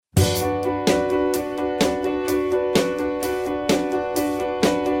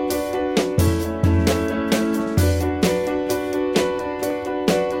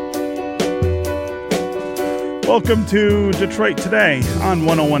Welcome to Detroit Today on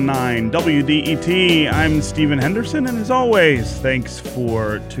 1019 WDET. I'm Stephen Henderson, and as always, thanks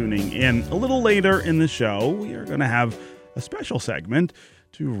for tuning in. A little later in the show, we are going to have a special segment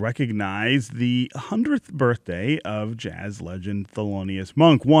to recognize the 100th birthday of jazz legend Thelonious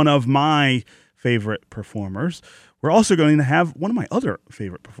Monk, one of my favorite performers. We're also going to have one of my other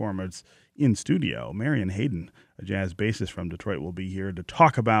favorite performers in studio. Marion Hayden, a jazz bassist from Detroit, will be here to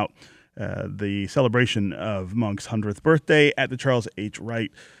talk about the celebration of Monk's 100th birthday at the Charles H. Wright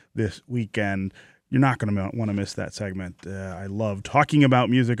this weekend. You're not going to want to miss that segment. I love talking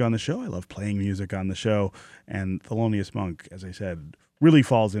about music on the show. I love playing music on the show. And Thelonious Monk, as I said, really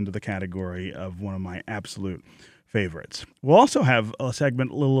falls into the category of one of my absolute favorites. We'll also have a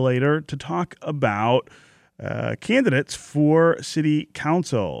segment a little later to talk about candidates for city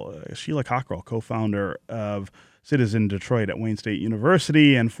council. Sheila Cockrell, co-founder of Citizen Detroit at Wayne State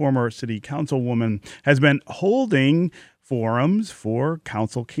University and former city councilwoman, has been holding forums for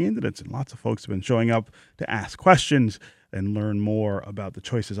council candidates, and lots of folks have been showing up to ask questions and learn more about the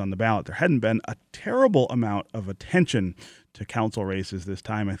choices on the ballot. There hadn't been a terrible amount of attention to council races this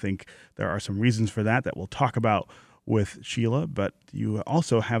time. I think there are some reasons for that we'll talk about with Sheila, but you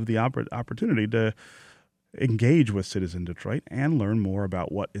also have the opportunity to engage with Citizen Detroit and learn more about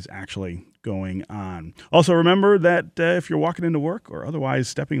what is actually going on. Also, remember that if you're walking into work or otherwise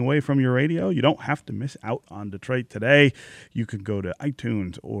stepping away from your radio, you don't have to miss out on Detroit Today. You can go to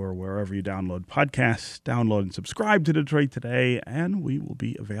iTunes or wherever you download podcasts, download and subscribe to Detroit Today, and we will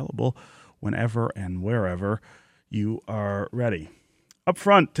be available whenever and wherever you are ready. Up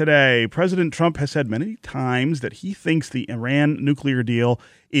front today, President Trump has said many times that he thinks the Iran nuclear deal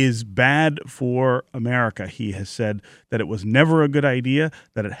is bad for America. He has said that it was never a good idea,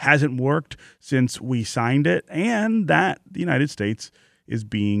 that it hasn't worked since we signed it, and that the United States is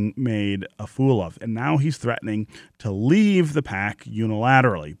being made a fool of. And now he's threatening to leave the pact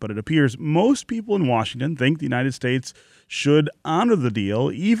unilaterally. But it appears most people in Washington think the United States should honor the deal,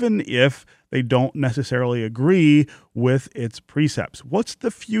 even if they don't necessarily agree with its precepts. What's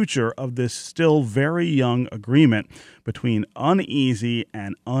the future of this still very young agreement between uneasy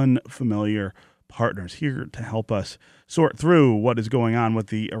and unfamiliar partners? Here to help us sort through what is going on with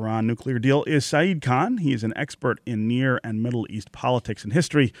the Iran nuclear deal is Saeed Khan. He is an expert in Near and Middle East politics and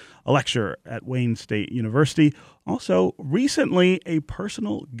history, a lecturer at Wayne State University, also recently a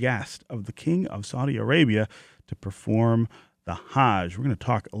personal guest of the King of Saudi Arabia to perform the Hajj. We're going to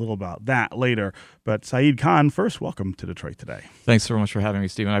talk a little about that later. But Saeed Khan, first, welcome to Detroit Today. Thanks so much for having me,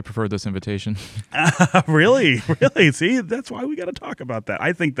 Stephen. I preferred this invitation. Really? See, that's why we got to talk about that.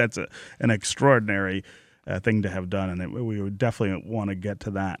 I think that's an extraordinary thing to have done, and we would definitely want to get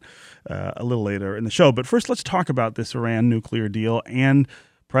to that a little later in the show. But first, let's talk about this Iran nuclear deal and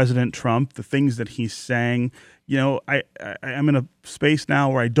President Trump, the things that he's saying. You know, I'm in a space now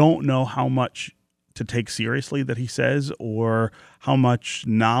where I don't know how much to take seriously that he says, or how much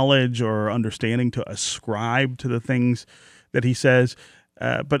knowledge or understanding to ascribe to the things that he says.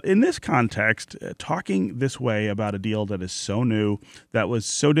 But in this context, talking this way about a deal that is so new, that was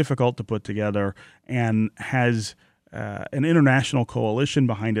so difficult to put together, and has an international coalition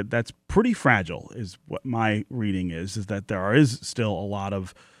behind it that's pretty fragile, is what my reading is that there is still a lot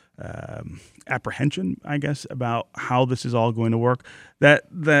of apprehension, I guess, about how this is all going to work,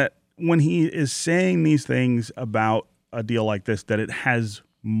 that when he is saying these things about a deal like this, that it has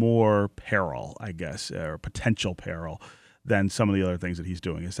more peril, I guess, or potential peril than some of the other things that he's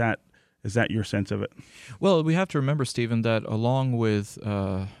doing. Is that your sense of it? Well, we have to remember, Stephen, that along with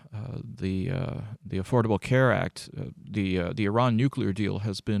the Affordable Care Act, the Iran nuclear deal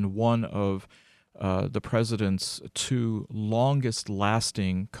has been one of the president's two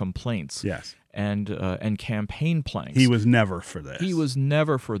longest-lasting complaints. Yes. And campaign planks. He was never for this. He was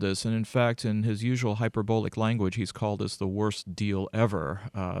never for this. And in fact, in his usual hyperbolic language, he's called this the worst deal ever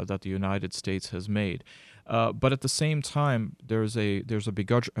that the United States has made. But at the same time, there's a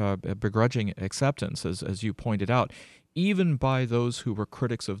begrudging acceptance, as you pointed out, even by those who were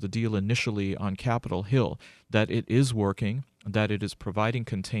critics of the deal initially on Capitol Hill, that it is working, that it is providing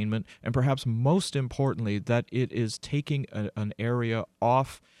containment, and perhaps most importantly, that it is taking an area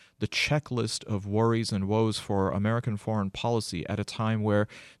off the checklist of worries and woes for American foreign policy at a time where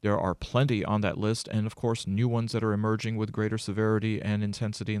there are plenty on that list, and of course new ones that are emerging with greater severity and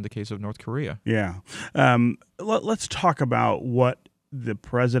intensity in the case of North Korea. Yeah. Let's talk about what the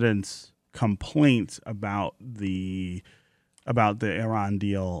president's complaints about the Iran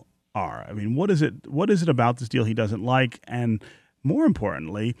deal are. I mean, what is it about this deal he doesn't like? And more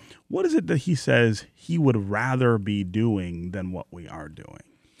importantly, what is it that he says he would rather be doing than what we are doing?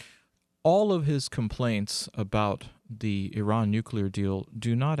 all of his complaints about the Iran nuclear deal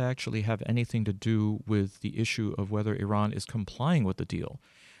do not actually have anything to do with the issue of whether Iran is complying with the deal.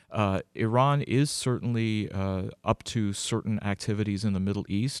 Iran is certainly up to certain activities in the Middle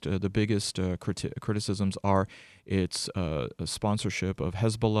East. The biggest criticisms are its sponsorship of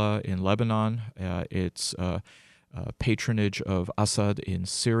Hezbollah in Lebanon, its patronage of Assad in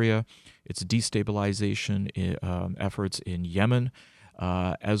Syria, its destabilization efforts in Yemen,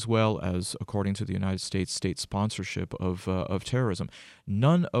 as well as, according to the United States, state sponsorship of terrorism,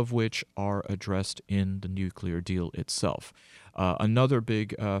 none of which are addressed in the nuclear deal itself. Another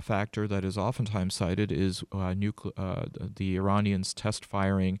big factor that is oftentimes cited is the Iranians test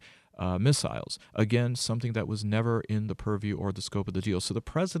firing missiles. Again, something that was never in the purview or the scope of the deal. So the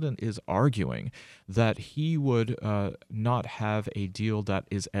president is arguing that he would not have a deal that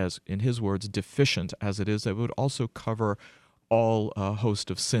is, as in his words, deficient as it is, that would also cover all host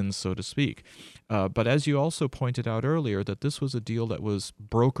of sins, so to speak. But as you also pointed out earlier, that this was a deal that was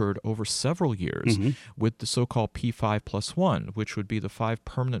brokered over several years with the so-called P5+1, which would be the 5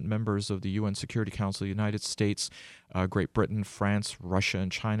 permanent members of the UN Security Council, the United States, Great Britain, France, Russia,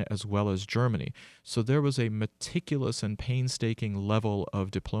 and China, as well as Germany. So there was a meticulous and painstaking level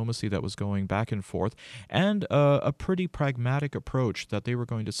of diplomacy that was going back and forth, and a pretty pragmatic approach that they were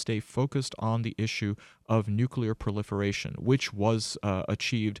going to stay focused on the issue of nuclear proliferation, which was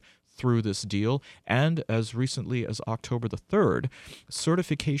achieved through this deal, and as recently as October the 3rd,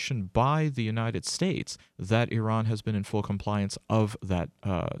 certification by the United States that Iran has been in full compliance of that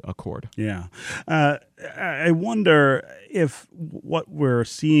accord. Yeah. I wonder if what we're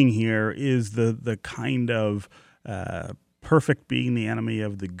seeing here is the kind of perfect being the enemy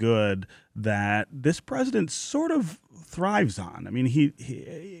of the good that this president sort of thrives on. I mean, he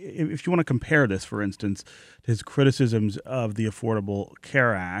if you want to compare this, for instance, to his criticisms of the Affordable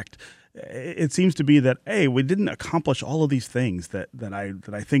Care Act, it seems to be that, hey, we didn't accomplish all of these things that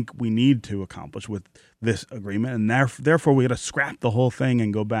I think we need to accomplish with this agreement, and therefore we got to scrap the whole thing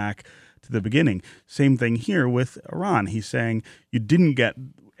and go back to the beginning. Same thing here with Iran. He's saying you didn't get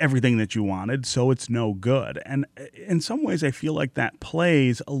everything that you wanted, so it's no good. And in some ways, I feel like that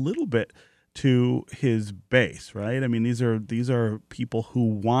plays a little bit to his base, right? I mean, these are people who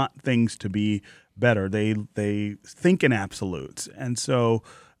want things to be better. They think in absolutes, and so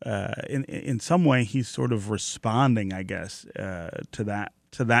in some way, he's sort of responding, I guess, to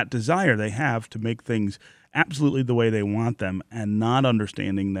that desire they have to make things absolutely the way they want them, and not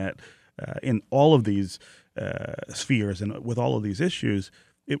understanding that in all of these spheres and with all of these issues,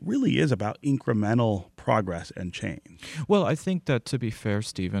 it really is about incremental progress and change. Well, I think that, to be fair,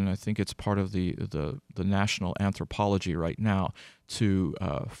 Stephen, I think it's part of the national anthropology right now to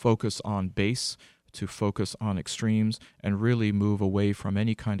focus on base, to focus on extremes, and really move away from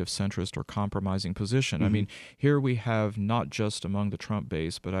any kind of centrist or compromising position. I mean, here we have not just among the Trump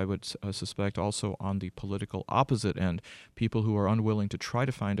base, but I would suspect also on the political opposite end, people who are unwilling to try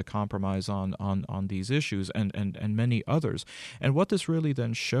to find a compromise on these issues and many others. And what this really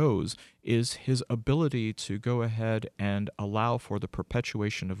then shows is his ability to go ahead and allow for the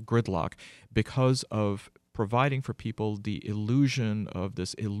perpetuation of gridlock because of providing for people the illusion of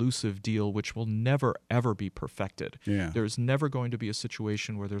this elusive deal, which will never, ever be perfected. Yeah. There's never going to be a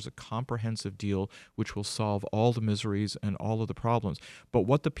situation where there's a comprehensive deal which will solve all the miseries and all of the problems. But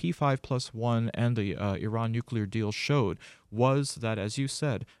what the P5+1 and the Iran nuclear deal showed was that, as you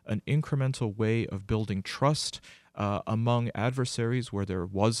said, an incremental way of building trust among adversaries where there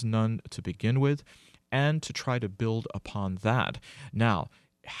was none to begin with, and to try to build upon that. Now,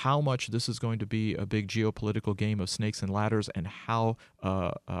 how much this is going to be a big geopolitical game of snakes and ladders, and how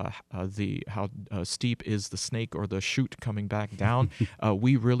steep is the snake or the chute coming back down,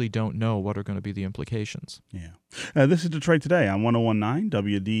 we really don't know what are going to be the implications. Yeah. This is Detroit Today on 101.9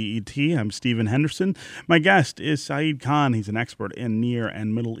 WDET. I'm Stephen Henderson. My guest is Saeed Khan. He's an expert in Near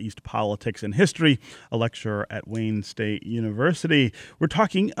and Middle East politics and history, a lecturer at Wayne State University. We're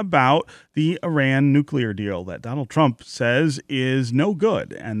talking about the Iran nuclear deal that Donald Trump says is no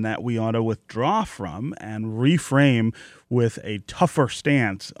good and that we ought to withdraw from and reframe with a tougher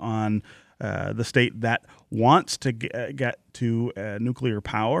stance on the state that wants to get to nuclear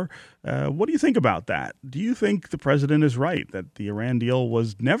power. What do you think about that? Do you think the president is right, that the Iran deal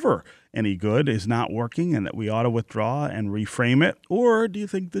was never any good, is not working, and that we ought to withdraw and reframe it? Or do you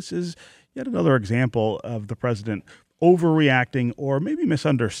think this is yet another example of the president overreacting or maybe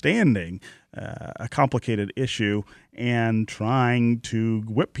misunderstanding a complicated issue and trying to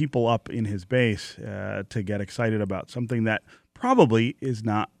whip people up in his base to get excited about something that probably is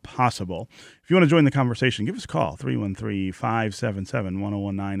not possible. If you want to join the conversation, give us a call.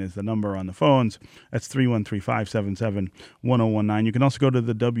 313-577-1019 is the number on the phones. That's 313-577-1019. You can also go to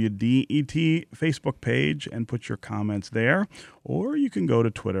the WDET Facebook page and put your comments there, or you can go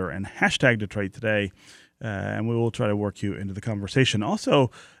to Twitter and hashtag Detroit Today, and we will try to work you into the conversation. Also,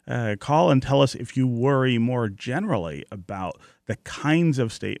 call and tell us if you worry more generally about the kinds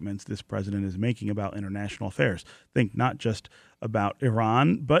of statements this president is making about international affairs. Think not just about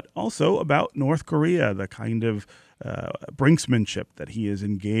Iran, but also about North Korea, the kind of brinksmanship that he is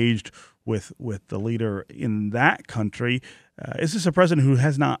engaged with the leader in that country. Is this a president who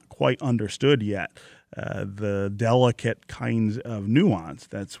has not quite understood yet the delicate kinds of nuance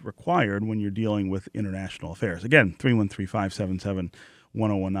that's required when you're dealing with international affairs? Again,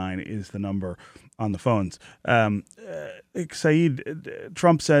 313-577-1019 is the number on the phones. Saeed,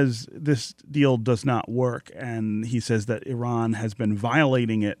 Trump says this deal does not work, and he says that Iran has been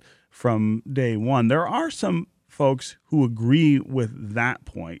violating it from day one. There are some folks who agree with that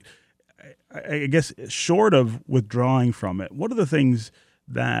point. I guess short of withdrawing from it, what are the things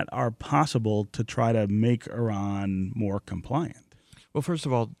that are possible to try to make Iran more compliant? Well, first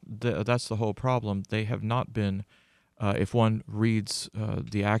of all, that's the whole problem. They have not been, if one reads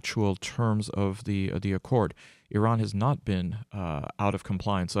the actual terms of the accord, Iran has not been out of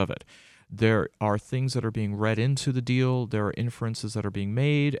compliance of it. There are things that are being read into the deal. There are inferences that are being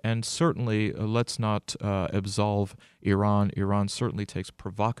made. And certainly, let's not absolve Iran. Iran certainly takes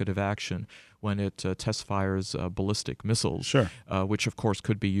provocative action when it test fires ballistic missiles, Sure. Which, of course,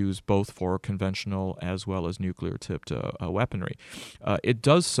 could be used both for conventional as well as nuclear-tipped weaponry. It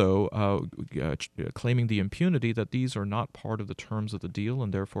does so claiming the impunity that these are not part of the terms of the deal,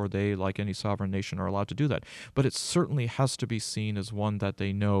 and therefore they, like any sovereign nation, are allowed to do that. But it certainly has to be seen as one that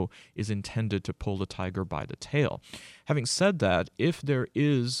they know is intended to pull the tiger by the tail. Having said that, if there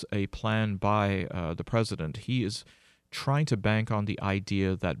is a plan by the president, he is trying to bank on the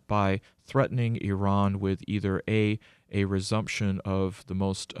idea that by threatening Iran with either a resumption of the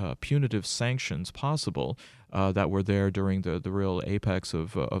most punitive sanctions possible that were there during the real apex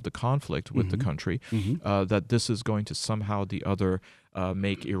of the conflict with the country, that this is going to somehow the other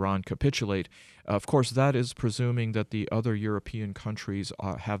make Iran capitulate. Of course, that is presuming that the other European countries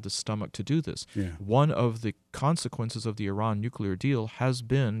have the stomach to do this. Yeah. One of the consequences of the Iran nuclear deal has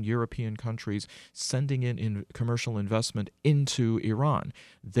been European countries sending in commercial investment into Iran.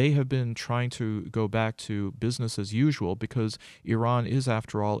 They have been trying to go back to business as usual because Iran is,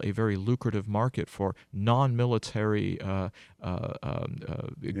 after all, a very lucrative market for non-military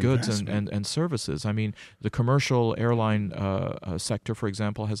goods and services. I mean, the commercial airline sector, for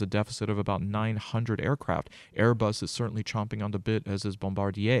example, has a deficit of about 900 aircraft. Airbus is certainly chomping on the bit, as is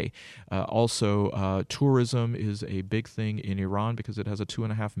Bombardier. Also, tourism is a big thing in Iran because it has a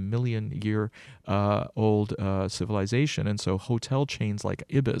 2.5 million year old civilization, and so hotel chains like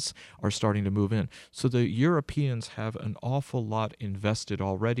Ibis are starting to move in. So the Europeans have an awful lot invested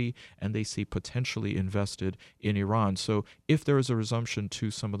already, and they see potentially invested in Iran. So if there is a resumption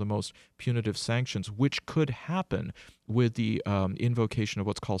to some of the most punitive sanctions, which could happen with the invocation of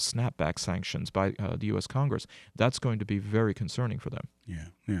what's called snapback sanctions by the U.S. Congress, that's going to be very concerning for them. Yeah.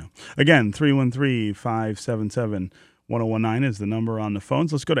 Again, 313-577-1019 is the number on the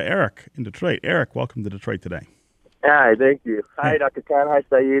phones. Let's go to Eric in Detroit. Eric, welcome to Detroit Today. Hi, thank you. Hi, Dr. Khan. Hi,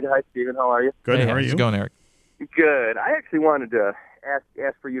 Saeed. Hi, Stephen. How are you? Good. Hey, how are you? How's it going, Eric? Good. I actually wanted to ask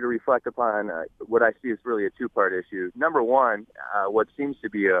for you to reflect upon what I see as really a two-part issue. Number one, what seems to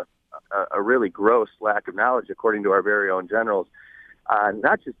be a really gross lack of knowledge, according to our very own generals,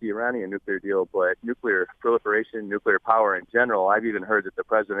 not just the Iranian nuclear deal, but nuclear proliferation, nuclear power in general. I've even heard that the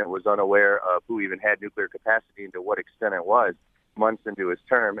president was unaware of who even had nuclear capacity and to what extent it was months into his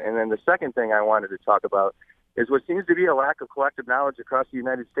term. And then the second thing I wanted to talk about is what seems to be a lack of collective knowledge across the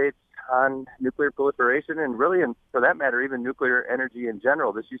United States on nuclear proliferation and really, and for that matter, even nuclear energy in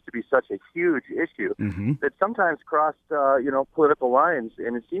general. This used to be such a huge issue that sometimes crossed, political lines.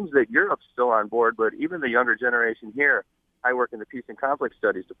 And it seems that Europe's still on board, but even the younger generation here. I work in the Peace and Conflict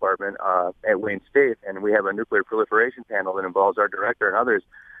Studies Department at Wayne State, and we have a nuclear proliferation panel that involves our director and others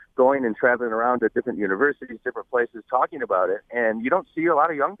going and traveling around to different universities, different places, talking about it. And you don't see a lot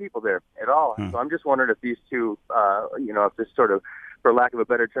of young people there at all. So I'm just wondering if these two, if this sort of, for lack of a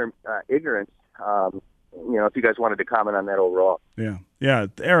better term, ignorance if you guys wanted to comment on that overall. Yeah.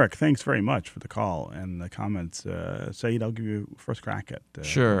 Eric, thanks very much for the call and the comments. Saeed, I'll give you first crack at.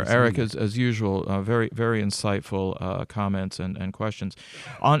 Sure, Eric, as usual, very very insightful comments and questions.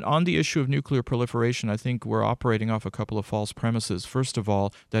 On the issue of nuclear proliferation, I think we're operating off a couple of false premises. First of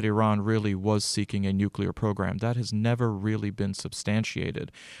all, that Iran really was seeking a nuclear program. That has never really been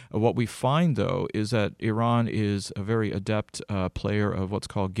substantiated. What we find, though, is that Iran is a very adept player of what's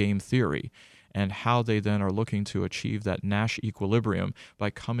called game theory, and how they then are looking to achieve that Nash equilibrium by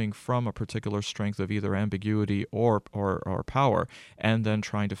coming from a particular strength of either ambiguity or power, and then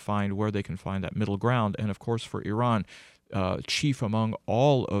trying to find where they can find that middle ground. And of course, for Iran, chief among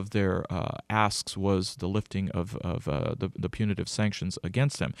all of their asks was the lifting of the punitive sanctions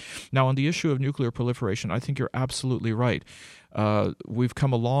against them. Now, on the issue of nuclear proliferation, I think you're absolutely right. We've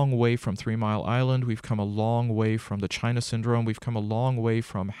come a long way from 3 Mile Island. We've come a long way from the China syndrome. We've come a long way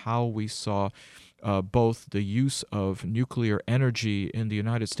from how we saw both the use of nuclear energy in the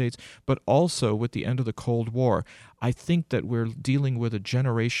United States, but also with the end of the Cold War. I think that we're dealing with a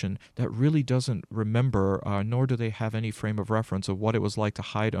generation that really doesn't remember, nor do they have any frame of reference of what it was like to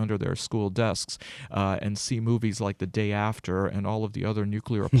hide under their school desks and see movies like The Day After and all of the other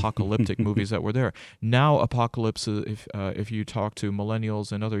nuclear apocalyptic movies that were there. Now, apocalypse, if you talk to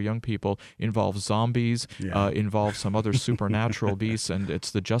millennials and other young people, involves zombies, involves some other supernatural beasts, and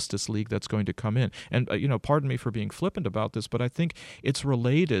it's the Justice League that's going to come in. And, pardon me for being flippant about this, but I think it's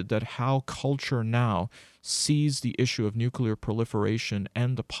related that how culture now sees the issue of nuclear proliferation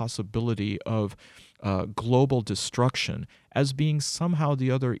and the possibility of global destruction as being somehow the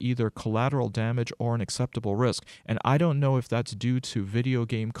other either collateral damage or an acceptable risk. And I don't know if that's due to video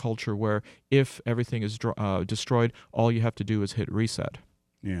game culture where if everything is destroyed, all you have to do is hit reset.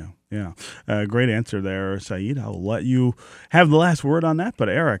 Yeah. Great answer there, Saeed. I'll let you have the last word on that. But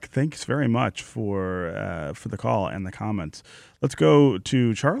Eric, thanks very much for the call and the comments. Let's go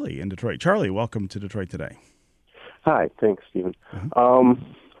to Charlie in Detroit. Charlie, welcome to Detroit Today. Hi, thanks, Stephen. Uh-huh.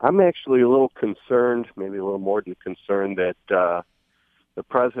 I'm actually a little concerned, maybe a little more than concerned, that the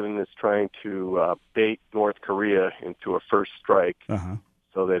president is trying to bait North Korea into a first strike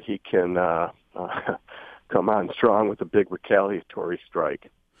so that he can come on strong with a big retaliatory strike.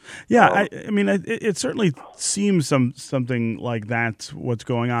 Yeah, it certainly seems something like that's what's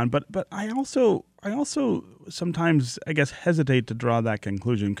going on. But I also sometimes, I guess, hesitate to draw that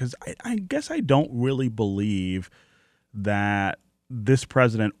conclusion because I guess I don't really believe that this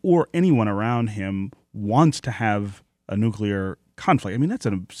president or anyone around him wants to have a nuclear conflict. I mean, that's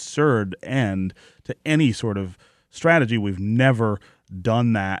an absurd end to any sort of strategy. We've never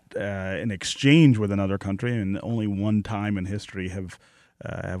done that in exchange with another country, and only one time in history have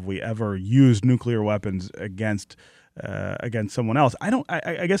we ever used nuclear weapons against someone else.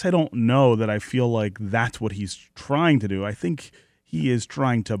 I guess I don't know that I feel like that's what he's trying to do. I think he is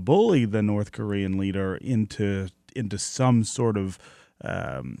trying to bully the North Korean leader into some sort of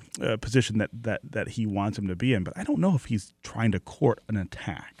position that he wants him to be in, but I don't know if he's trying to court an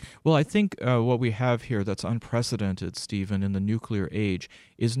attack. Well, I think what we have here that's unprecedented, Stephen, in the nuclear age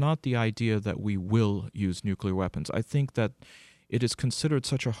is not the idea that we will use nuclear weapons. I think that it is considered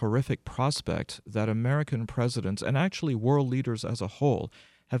such a horrific prospect that American presidents, and actually world leaders as a whole,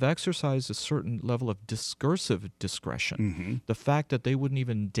 have exercised a certain level of discursive discretion. Mm-hmm. The fact that they wouldn't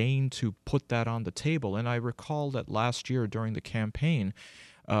even deign to put that on the table. And I recall that last year during the campaign,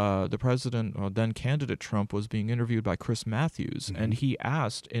 the president, or then candidate Trump, was being interviewed by Chris Matthews, Mm-hmm. and he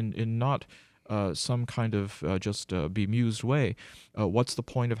asked in not some kind of just bemused way, what's the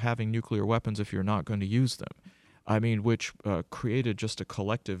point of having nuclear weapons if you're not going to use them? I mean, which created just a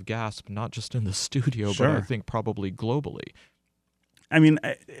collective gasp, not just in the studio, Sure. but I think probably globally. I mean,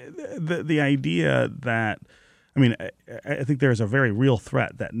 the idea that, I think there's a very real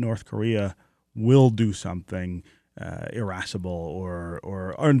threat that North Korea will do something irascible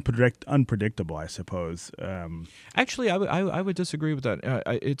or unpredictable, I suppose. Actually, I would disagree with that.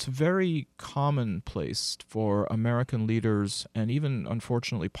 It's very commonplace for American leaders and even,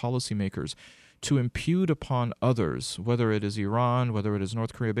 unfortunately, policymakers to impute upon others, whether it is Iran, whether it is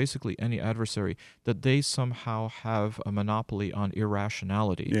North Korea, basically any adversary, that they somehow have a monopoly on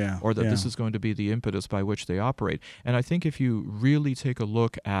irrationality, or that this is going to be the impetus by which they operate. And I think if you really take a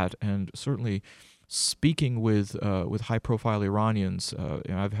look at, and certainly speaking with high-profile Iranians,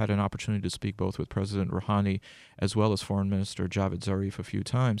 I've had an opportunity to speak both with President Rouhani as well as Foreign Minister Javad Zarif a few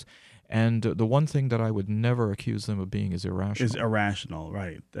times. And the one thing that I would never accuse them of being is irrational. Is irrational,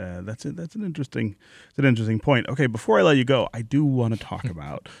 right? That's an interesting point. Okay, before I let you go, I do want to talk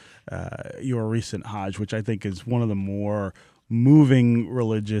about your recent Hajj, which I think is one of the more moving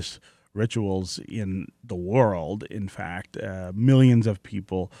religious rituals in the world. In fact, millions of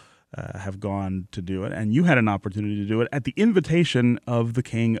people have gone to do it, and you had an opportunity to do it at the invitation of the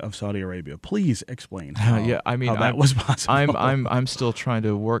King of Saudi Arabia. Please explain how that was possible. I'm still trying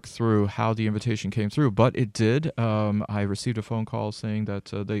to work through how the invitation came through, but it did. I received a phone call saying that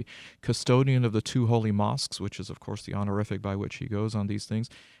the custodian of the two holy mosques, which is of course the honorific by which he goes on these things,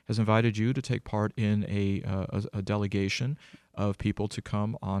 has invited you to take part in a delegation of people to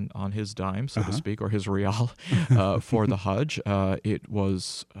come on his dime, so to speak, or his rial, for the Hajj. It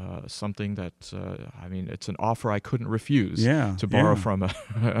was something that, it's an offer I couldn't refuse to borrow from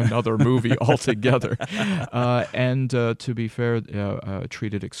another movie altogether. And to be fair,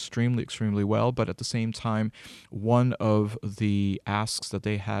 treated extremely, extremely well. But at the same time, one of the asks that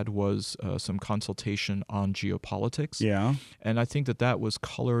they had was some consultation on geopolitics. Yeah. And I think that was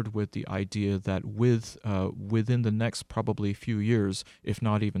colored with the idea that within the next probably few years, if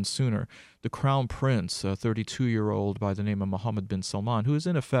not even sooner, the Crown Prince, a 32-year-old by the name of Mohammed bin Salman, who is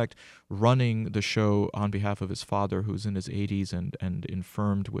in effect running the show on behalf of his father, who's in his 80s and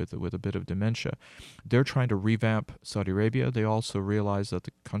infirmed with a bit of dementia. They're trying to revamp Saudi Arabia. They also realize that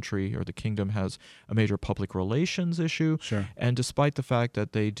the country or the kingdom has a major public relations issue. Sure. And despite the fact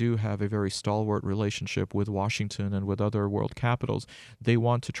that they do have a very stalwart relationship with Washington and with other world capitals, they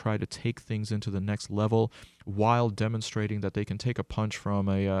want to try to take things into the next level while demonstrating that they can take a punch from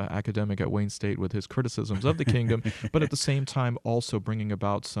a academic at Wayne State with his criticisms of the kingdom, but at the same time also bringing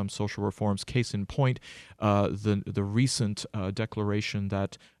about some social reforms. Case in point, the recent declaration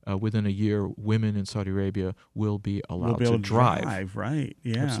that within a year, women in Saudi Arabia will be allowed to drive. Right,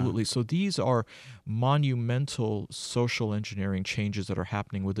 yeah. Absolutely. So these are monumental social engineering changes that are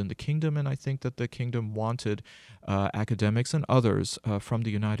happening within the kingdom, and I think that the kingdom wanted academics and others from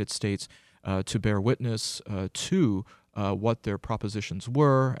the United States to bear witness to what their propositions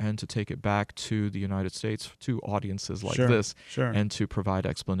were and to take it back to the United States, to audiences like this, and to provide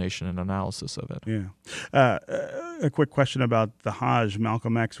explanation and analysis of it. Yeah. A quick question about the Hajj.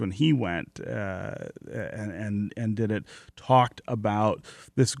 Malcolm X, when he went and did it, talked about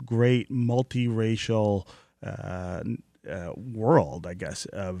this great multiracial world, I guess,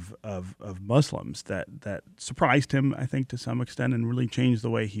 of Muslims that surprised him, I think, to some extent, and really changed the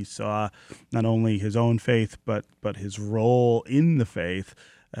way he saw not only his own faith but his role in the faith.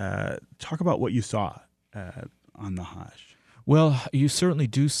 Talk about what you saw on the Hajj. Well, you certainly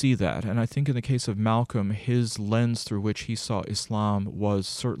do see that, and I think in the case of Malcolm, his lens through which he saw Islam was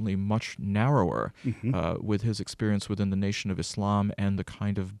certainly much narrower with his experience within the Nation of Islam and the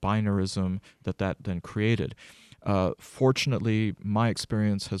kind of binarism that then created. Fortunately, my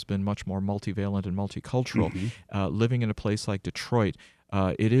experience has been much more multivalent and multicultural. Living in a place like Detroit,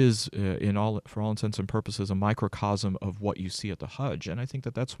 it is, for all intents and purposes, a microcosm of what you see at the Hajj. And I think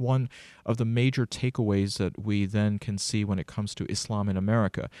that that's one of the major takeaways that we then can see when it comes to Islam in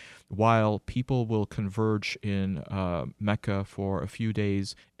America. While people will converge in Mecca for a few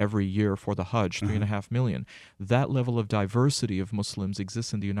days every year for the Hajj, 3.5 million, that level of diversity of Muslims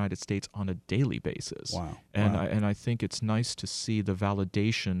exists in the United States on a daily basis. Wow. And I think it's nice to see the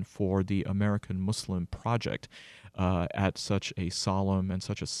validation for the American Muslim project at such a solemn and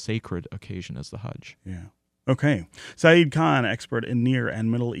such a sacred occasion as the Hajj. Yeah. Okay. Saeed Khan, expert in Near and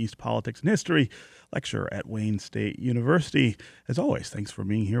Middle East politics and history, lecturer at Wayne State University. As always, thanks for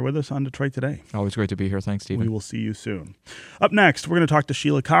being here with us on Detroit Today. Always great to be here. Thanks, Stephen. We will see you soon. Up next, we're going to talk to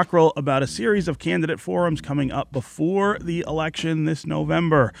Sheila Cockrell about a series of candidate forums coming up before the election this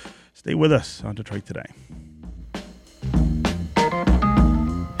November. Stay with us on Detroit Today.